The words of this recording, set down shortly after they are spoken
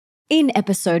In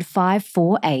episode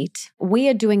 548, we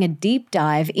are doing a deep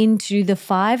dive into the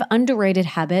 5 underrated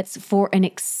habits for an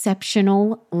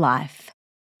exceptional life.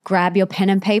 Grab your pen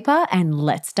and paper and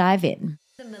let's dive in.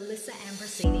 The Melissa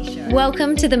Ambrosini Show.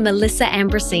 Welcome to the Melissa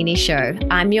Ambrosini Show.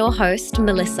 I'm your host,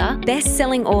 Melissa,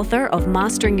 best-selling author of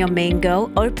Mastering Your Mean Girl,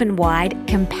 Open Wide,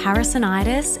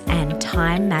 Comparisonitis, and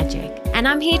Time Magic. And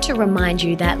I'm here to remind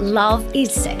you that love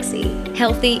is sexy,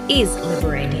 healthy is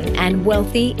liberating, and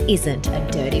wealthy isn't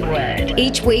a dirty word.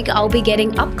 Each week, I'll be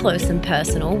getting up close and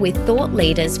personal with thought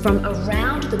leaders from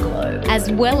around the globe, as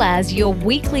well as your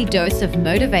weekly dose of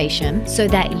motivation so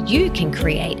that you can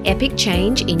create epic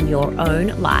change in your own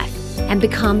life and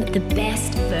become the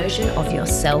best version of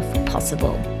yourself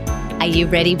possible. Are you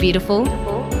ready, beautiful?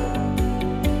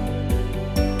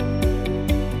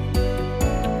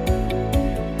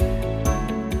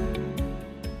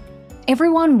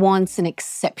 Everyone wants an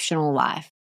exceptional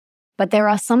life, but there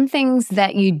are some things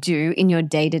that you do in your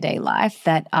day-to-day life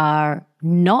that are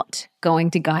not going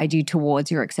to guide you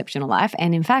towards your exceptional life.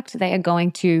 And in fact, they are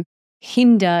going to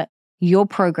hinder your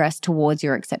progress towards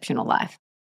your exceptional life.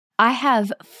 I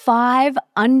have 5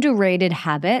 underrated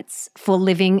habits for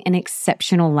living an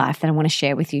exceptional life that I want to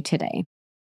share with you today.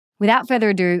 Without further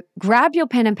ado, grab your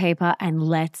pen and paper and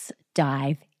let's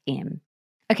dive in.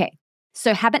 Okay,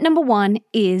 so habit number 1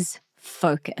 is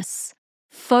focus.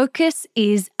 Focus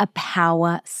is a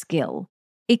power skill.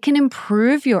 It can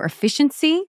improve your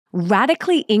efficiency,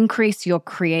 radically increase your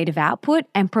creative output,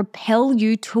 and propel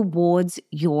you towards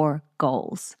your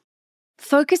goals.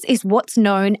 Focus is what's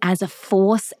known as a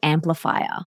force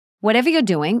amplifier. Whatever you're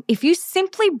doing, if you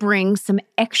simply bring some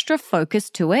extra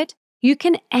focus to it, you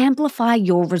can amplify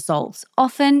your results,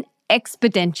 often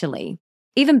exponentially.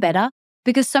 Even better,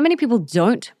 because so many people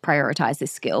don't prioritize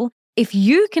this skill, if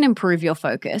you can improve your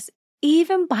focus,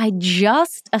 even by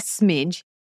just a smidge,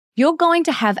 you're going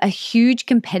to have a huge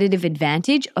competitive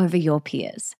advantage over your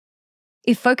peers.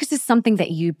 If focus is something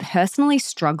that you personally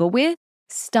struggle with,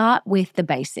 start with the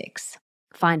basics.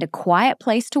 Find a quiet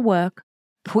place to work,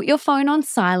 put your phone on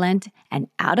silent and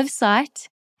out of sight,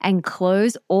 and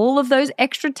close all of those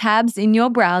extra tabs in your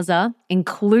browser,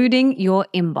 including your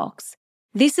inbox.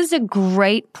 This is a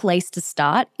great place to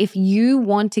start if you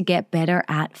want to get better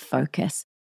at focus.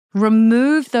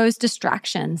 Remove those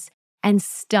distractions and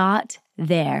start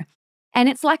there. And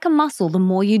it's like a muscle. The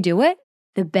more you do it,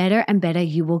 the better and better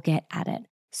you will get at it.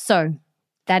 So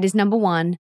that is number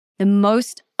 1, the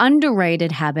most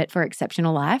underrated habit for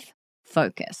exceptional life,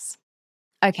 focus.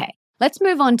 Okay, let's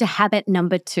move on to habit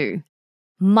number 2,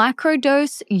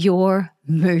 microdose your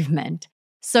movement.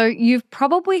 So you've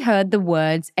probably heard the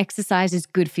words exercise is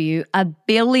good for you a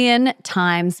billion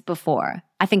times before.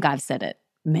 I think I've said it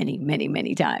many, many,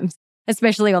 many times,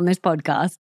 especially on this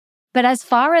podcast. But as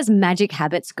far as magic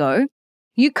habits go,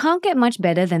 you can't get much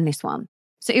better than this one.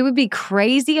 So it would be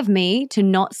crazy of me to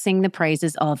not sing the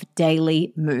praises of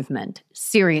daily movement.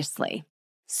 Seriously.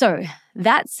 So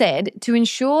that said, to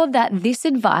ensure that this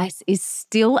advice is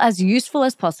still as useful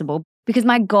as possible, because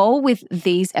my goal with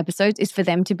these episodes is for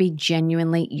them to be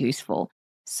genuinely useful.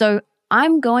 So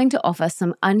I'm going to offer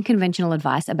some unconventional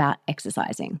advice about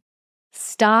exercising.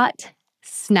 Start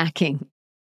snacking.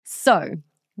 So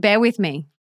bear with me.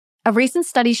 A recent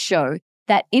study show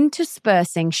that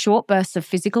interspersing short bursts of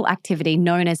physical activity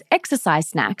known as exercise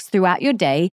snacks throughout your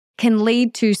day can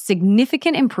lead to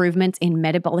significant improvements in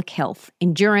metabolic health,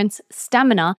 endurance,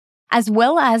 stamina, as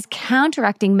well as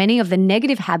counteracting many of the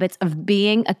negative habits of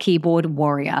being a keyboard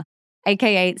warrior,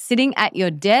 aka sitting at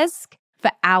your desk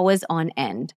for hours on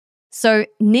end. So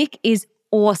Nick is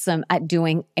awesome at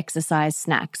doing exercise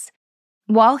snacks.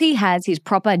 While he has his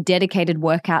proper dedicated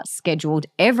workouts scheduled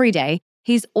every day,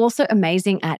 he's also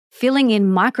amazing at filling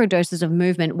in microdoses of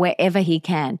movement wherever he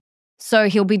can. So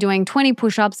he'll be doing 20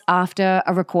 push-ups after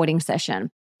a recording session,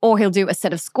 or he'll do a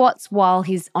set of squats while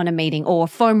he's on a meeting, or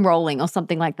foam rolling or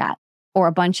something like that, or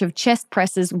a bunch of chest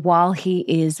presses while he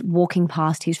is walking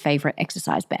past his favorite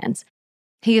exercise bands.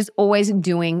 He is always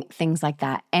doing things like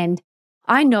that. And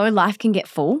I know life can get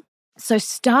full, so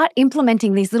start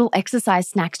implementing these little exercise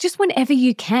snacks just whenever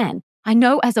you can. I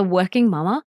know as a working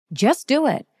mama, just do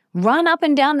it. Run up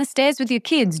and down the stairs with your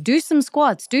kids, do some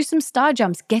squats, do some star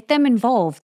jumps, get them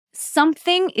involved.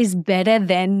 Something is better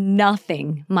than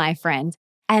nothing, my friend.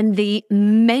 And the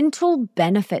mental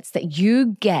benefits that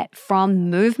you get from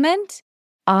movement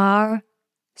are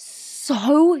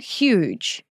so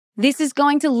huge. This is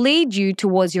going to lead you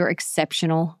towards your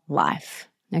exceptional life,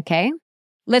 okay?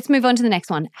 Let's move on to the next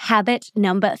one. Habit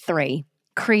number 3,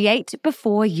 create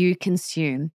before you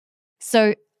consume.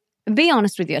 So be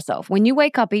honest with yourself. When you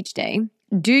wake up each day,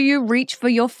 do you reach for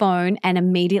your phone and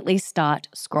immediately start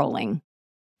scrolling?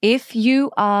 If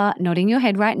you are nodding your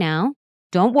head right now,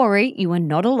 don't worry, you are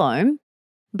not alone.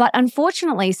 But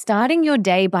unfortunately, starting your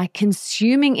day by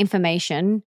consuming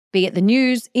information, be it the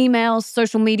news, emails,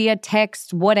 social media,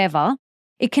 text, whatever,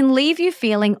 it can leave you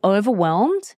feeling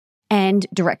overwhelmed and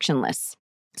directionless.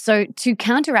 So to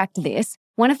counteract this,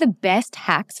 one of the best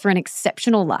hacks for an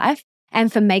exceptional life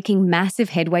and for making massive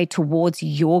headway towards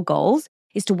your goals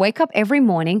is to wake up every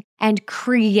morning and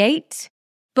create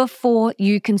before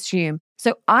you consume.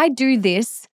 So I do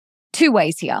this 2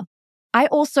 ways here. I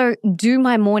also do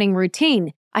my morning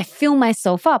routine. I fill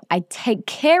myself up. I take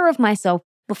care of myself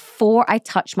before I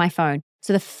touch my phone.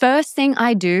 So the first thing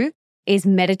I do is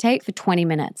meditate for 20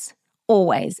 minutes,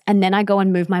 always. And then I go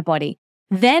and move my body.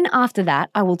 Then after that,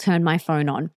 I will turn my phone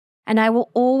on. And I will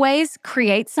always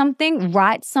create something,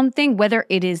 write something, whether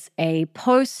it is a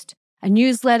post, a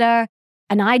newsletter,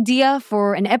 an idea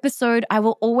for an episode. I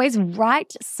will always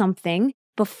write something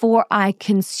before I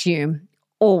consume,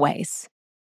 always.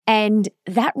 And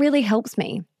that really helps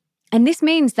me. And this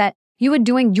means that you are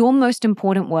doing your most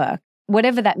important work,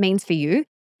 whatever that means for you,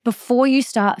 before you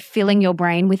start filling your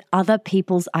brain with other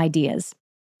people's ideas.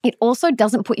 It also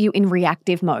doesn't put you in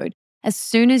reactive mode. As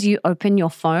soon as you open your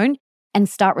phone and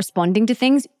start responding to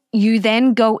things, you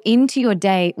then go into your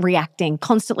day reacting,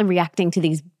 constantly reacting to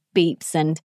these beeps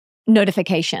and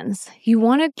notifications. You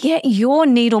want to get your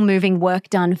needle moving work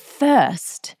done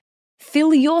first.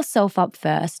 Fill yourself up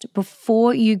first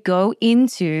before you go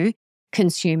into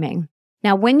consuming.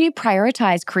 Now, when you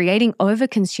prioritize creating over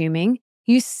consuming,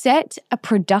 you set a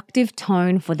productive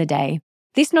tone for the day.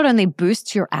 This not only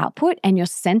boosts your output and your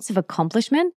sense of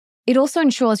accomplishment, it also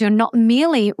ensures you're not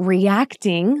merely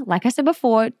reacting, like I said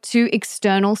before, to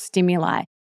external stimuli,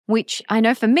 which I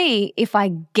know for me, if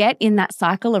I get in that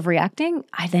cycle of reacting,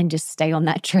 I then just stay on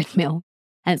that treadmill.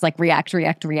 And it's like react,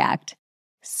 react, react.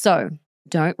 So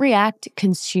don't react,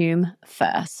 consume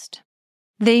first.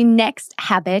 The next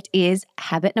habit is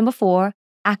habit number 4,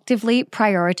 actively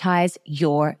prioritize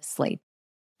your sleep.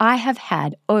 I have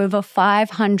had over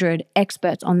 500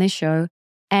 experts on this show,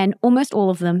 and almost all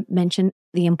of them mention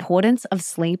the importance of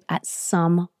sleep at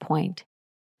some point.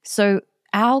 So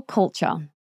our culture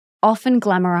often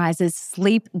glamorizes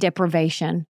sleep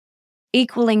deprivation,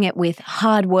 equaling it with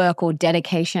hard work or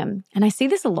dedication. And I see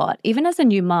this a lot, even as a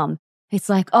new mum. It's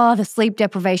like, oh, the sleep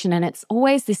deprivation, and it's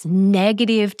always this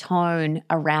negative tone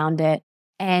around it.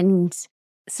 And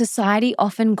society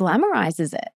often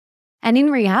glamorizes it. And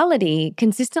in reality,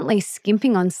 consistently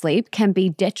skimping on sleep can be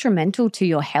detrimental to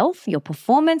your health, your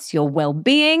performance, your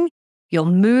well-being, your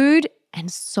mood,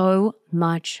 and so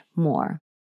much more.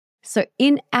 So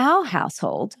in our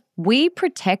household, we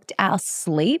protect our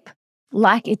sleep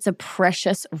like it's a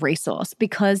precious resource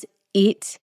because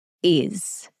it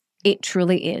is. It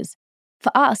truly is.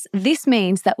 For us, this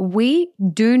means that we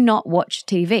do not watch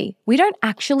TV. We don't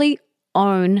actually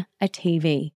own a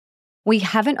TV. We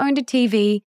haven't owned a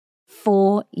TV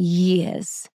for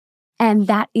years. And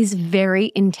that is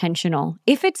very intentional.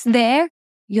 If it's there,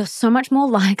 you're so much more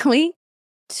likely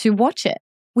to watch it.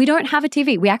 We don't have a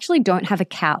TV. We actually don't have a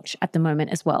couch at the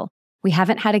moment as well. We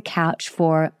haven't had a couch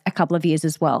for a couple of years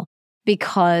as well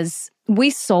because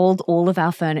we sold all of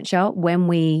our furniture when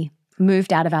we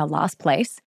moved out of our last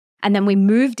place. And then we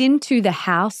moved into the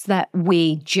house that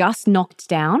we just knocked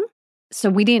down. So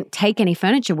we didn't take any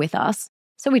furniture with us.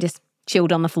 So we just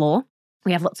chilled on the floor.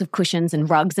 We have lots of cushions and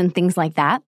rugs and things like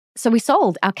that. So we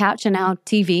sold our couch and our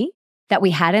TV that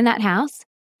we had in that house.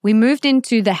 We moved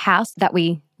into the house that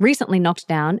we recently knocked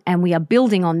down and we are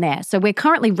building on there. So we're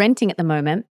currently renting at the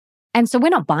moment. And so we're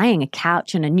not buying a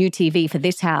couch and a new TV for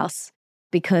this house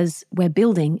because we're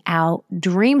building our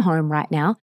dream home right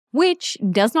now, which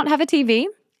does not have a TV.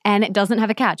 And it doesn't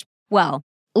have a couch. Well,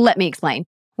 let me explain.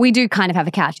 We do kind of have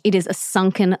a couch. It is a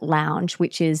sunken lounge,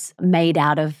 which is made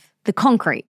out of the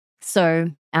concrete.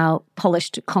 So our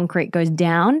polished concrete goes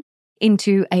down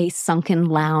into a sunken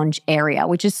lounge area,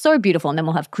 which is so beautiful. And then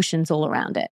we'll have cushions all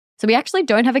around it. So we actually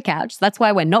don't have a couch. That's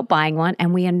why we're not buying one.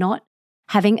 And we are not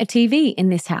having a TV in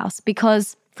this house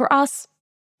because for us,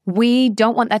 we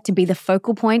don't want that to be the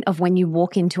focal point of when you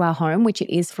walk into our home, which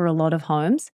it is for a lot of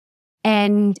homes.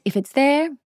 And if it's there,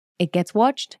 it gets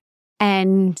watched.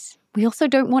 And we also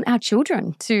don't want our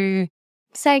children to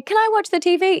say, can I watch the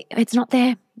TV? If it's not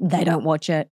there, they don't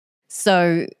watch it.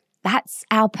 So that's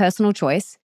our personal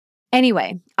choice.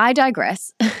 Anyway, I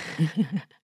digress.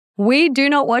 We do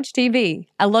not watch TV.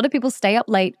 A lot of people stay up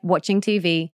late watching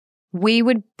TV. We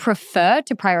would prefer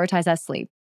to prioritize our sleep.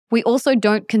 We also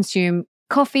don't consume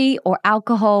coffee or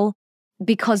alcohol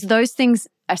because those things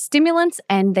are stimulants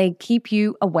and they keep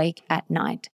you awake at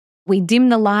night. We dim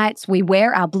the lights, we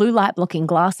wear our blue light blocking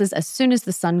glasses as soon as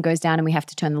the sun goes down and we have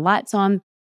to turn the lights on.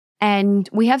 And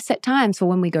we have set times for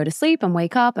when we go to sleep and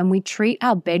wake up, and we treat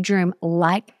our bedroom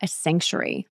like a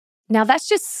sanctuary. Now, that's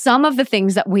just some of the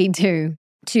things that we do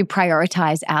to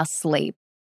prioritize our sleep.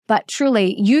 But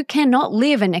truly, you cannot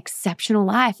live an exceptional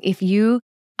life if you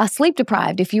are sleep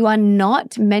deprived, if you are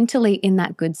not mentally in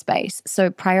that good space. So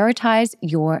prioritize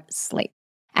your sleep.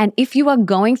 And if you are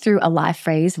going through a life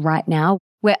phase right now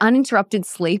where uninterrupted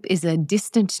sleep is a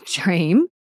distant dream,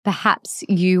 perhaps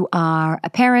you are a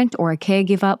parent or a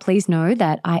caregiver, please know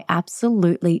that I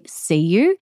absolutely see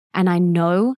you and I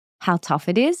know how tough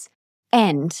it is.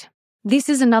 And this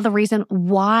is another reason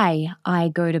why I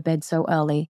go to bed so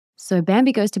early. So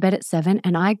Bambi goes to bed at 7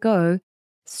 and I go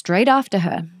straight after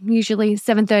her, usually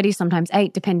 7:30, sometimes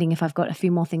 8, depending if I've got a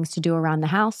few more things to do around the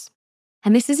house.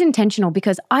 And this is intentional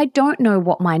because I don't know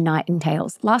what my night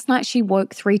entails. Last night she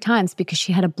woke 3 times because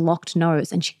she had a blocked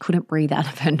nose and she couldn't breathe out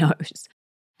of her nose.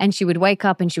 And she would wake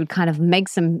up and she would kind of make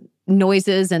some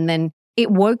noises and then it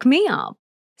woke me up.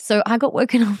 So I got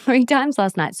woken up 3 times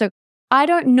last night. So I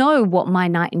don't know what my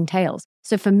night entails.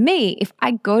 So for me, if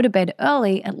I go to bed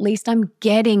early, at least I'm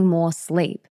getting more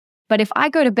sleep. But if I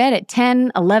go to bed at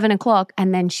 10, 11 o'clock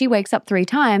and then she wakes up 3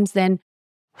 times, then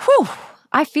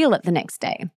I feel it the next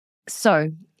day.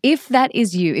 So if that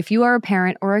is you, if you are a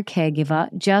parent or a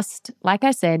caregiver, just like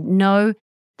I said, know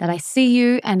that I see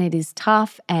you and it is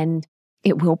tough and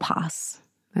it will pass,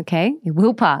 okay? It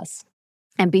will pass.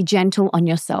 And be gentle on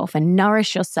yourself and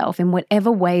nourish yourself in whatever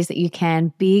ways that you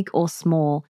can, big or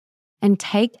small, and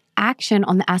take action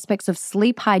on the aspects of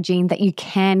sleep hygiene that you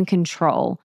can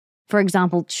control. For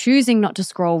example, choosing not to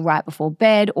scroll right before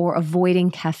bed or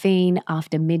avoiding caffeine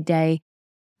after midday.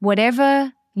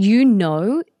 Whatever you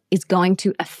know is going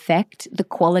to affect the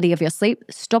quality of your sleep,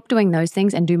 stop doing those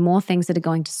things and do more things that are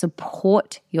going to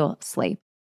support your sleep.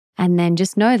 And then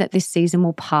just know that this season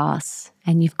will pass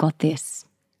and you've got this.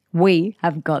 We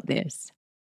have got this.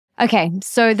 Okay,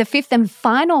 so the 5th and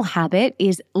final habit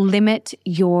is limit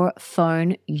your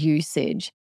phone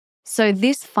usage. So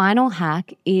this final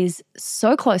hack is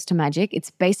so close to magic,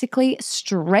 it's basically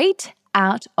straight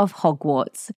out of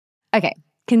Hogwarts. Okay,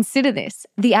 consider this.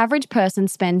 The average person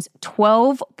spends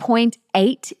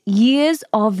 12.8 years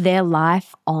of their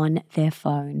life on their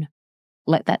phone.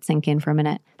 Let that sink in for a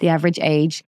minute. The average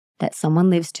age that someone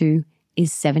lives to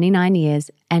is 79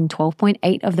 years and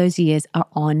 12.8 of those years are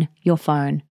on your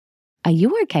phone. Are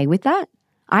you okay with that?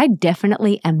 I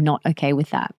definitely am not okay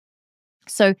with that.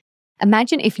 So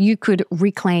imagine if you could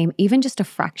reclaim even just a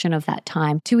fraction of that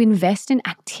time to invest in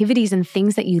activities and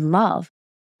things that you love,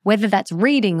 whether that's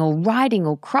reading or writing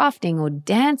or crafting or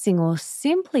dancing or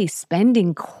simply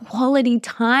spending quality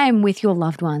time with your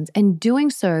loved ones. And doing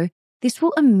so, this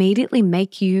will immediately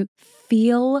make you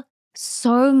feel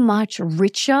so much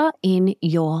richer in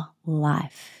your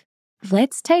life.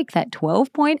 Let's take that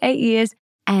 12.8 years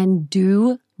and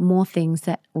do more things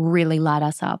that really light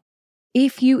us up.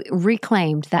 If you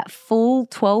reclaimed that full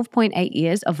 12.8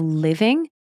 years of living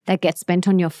that gets spent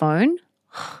on your phone,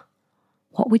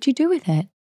 what would you do with it?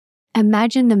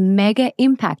 Imagine the mega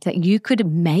impact that you could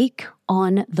make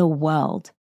on the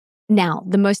world. Now,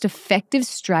 the most effective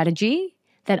strategy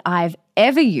that I've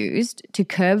ever used to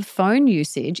curb phone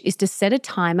usage is to set a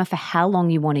timer for how long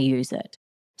you want to use it.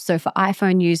 So for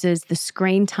iPhone users, the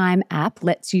Screen Time app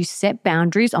lets you set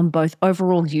boundaries on both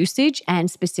overall usage and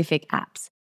specific apps.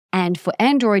 And for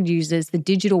Android users, the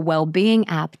Digital Wellbeing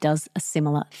app does a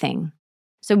similar thing.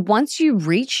 So once you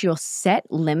reach your set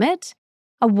limit,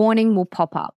 a warning will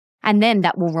pop up. And then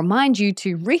that will remind you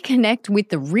to reconnect with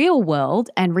the real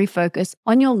world and refocus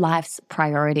on your life's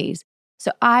priorities.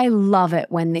 So I love it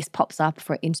when this pops up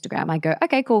for Instagram. I go,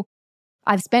 okay, cool.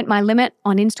 I've spent my limit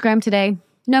on Instagram today.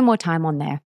 No more time on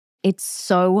there. It's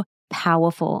so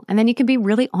powerful. And then you can be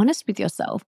really honest with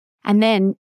yourself. And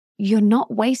then you're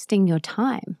not wasting your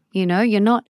time. You're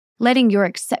not letting your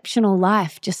exceptional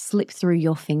life just slip through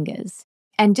your fingers.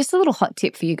 And just a little hot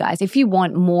tip for you guys. If you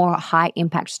want more high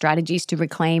impact strategies to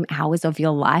reclaim hours of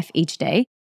your life each day,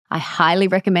 I highly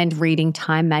recommend reading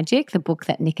Time Magic, the book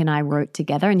that Nick and I wrote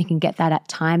together. And you can get that at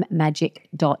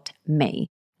timemagic.me.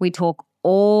 We talk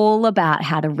all about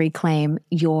how to reclaim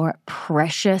your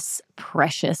precious,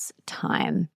 precious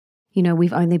time.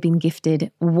 We've only been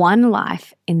gifted one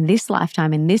life in this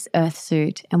lifetime, in this earth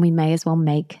suit, and we may as well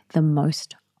make the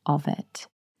most of it.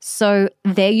 So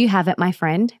there you have it, my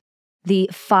friend. The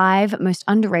 5 most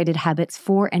underrated habits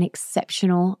for an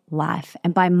exceptional life.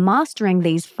 And by mastering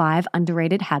these 5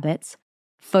 underrated habits,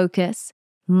 focus,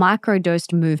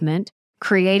 microdosed movement,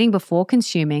 creating before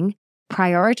consuming,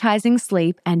 prioritizing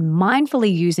sleep, and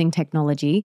mindfully using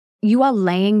technology, you are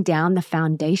laying down the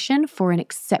foundation for an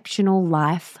exceptional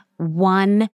life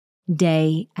one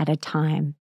day at a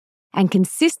time. And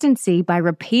consistency, by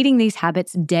repeating these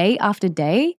habits day after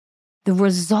day, the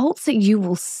results that you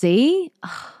will see,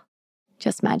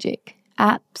 just magic,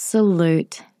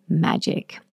 absolute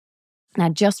magic. Now,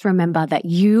 just remember that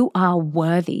you are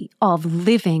worthy of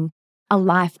living a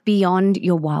life beyond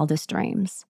your wildest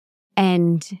dreams.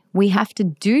 And we have to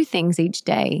do things each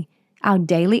day. Our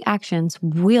daily actions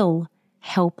will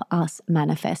help us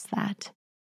manifest that.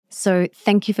 So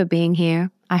thank you for being here.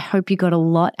 I hope you got a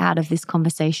lot out of this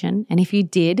conversation. And if you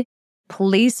did,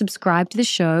 please subscribe to the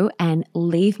show and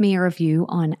leave me a review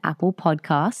on Apple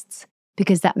Podcasts,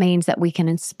 because that means that we can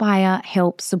inspire,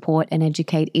 help, support, and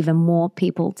educate even more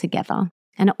people together.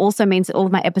 And it also means that all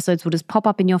of my episodes will just pop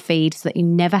up in your feed so that you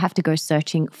never have to go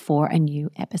searching for a new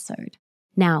episode.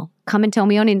 Now, come and tell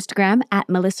me on Instagram at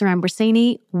Melissa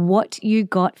Ambrosini what you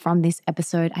got from this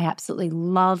episode. I absolutely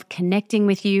love connecting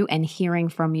with you and hearing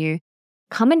from you.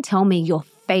 Come and tell me your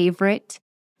favorite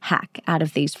hack out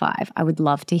of these 5. I would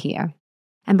love to hear.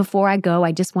 And before I go,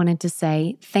 I just wanted to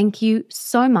say thank you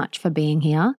so much for being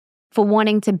here, for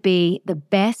wanting to be the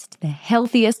best, the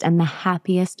healthiest, and the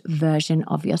happiest version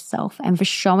of yourself, and for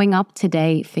showing up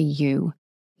today for you.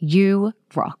 You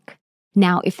rock.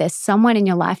 Now, if there's someone in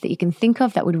your life that you can think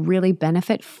of that would really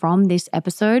benefit from this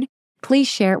episode, please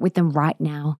share it with them right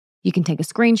now. You can take a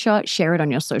screenshot, share it on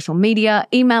your social media,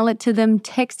 email it to them,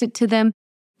 text it to them.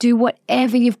 Do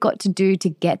whatever you've got to do to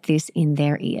get this in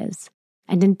their ears.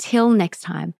 And until next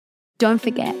time, don't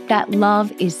forget that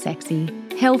love is sexy,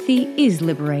 healthy is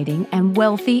liberating, and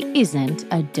wealthy isn't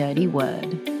a dirty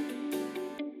word.